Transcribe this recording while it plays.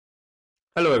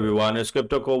Hello everyone, it's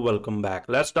CryptoCop. Welcome back.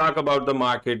 Let's talk about the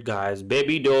market, guys.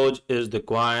 Baby Doge is the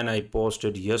coin I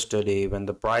posted yesterday when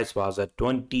the price was at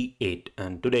 28,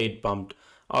 and today it pumped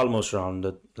almost around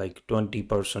the like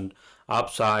 20%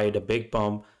 upside, a big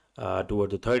pump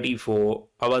toward the 34.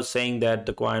 I was saying that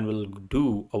the coin will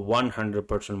do a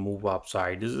 100% move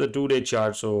upside. This is a 2-day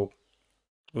chart, so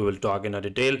we will talk in a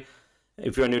detail.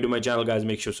 If you're new to my channel, guys,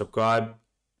 make sure to subscribe,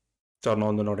 turn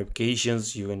on the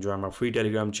notifications. You can join my free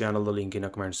Telegram channel, the link in the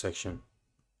comment section.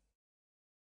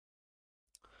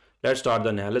 Let's start the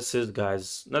analysis,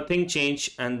 guys. Nothing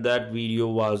changed, and that video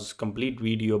was complete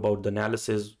video about the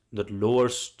analysis that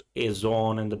lowest a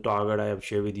zone and the target I have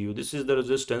shared with you. This is the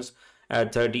resistance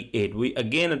at 38. We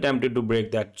again attempted to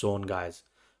break that zone, guys,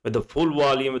 with the full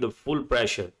volume, with the full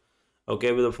pressure,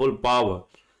 okay, with the full power.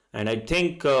 And I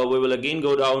think we will again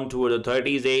go down toward the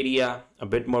 30s area, a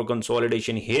bit more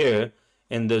consolidation here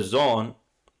in the zone,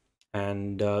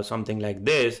 and something like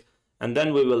this, and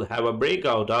then we will have a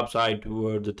breakout upside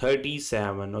toward the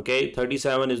 37. Okay,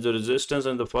 37 is the resistance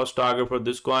and the first target for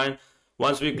this coin.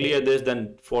 Once we clear this,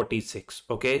 then 46.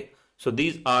 Okay, so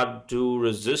these are two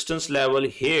resistance level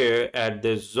here at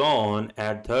this zone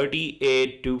at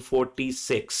 38 to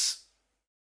 46.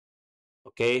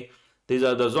 Okay, these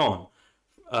are the zone.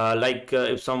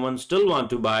 If someone still want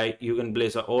to buy, you can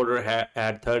place an order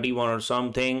at 31 or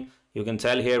something. You can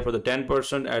sell here for the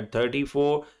 10% at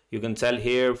 34. You can sell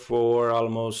here for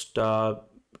almost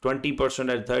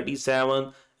 20% at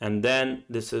 37. And then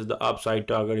this is the upside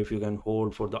target if you can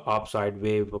hold for the upside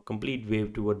wave, a complete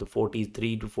wave toward the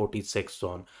 43 to 46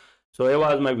 zone. So here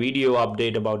was my video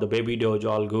update about the baby doge.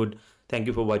 All good. Thank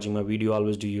you for watching my video.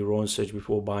 Always do your own search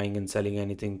before buying and selling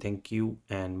anything. Thank you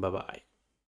and bye bye.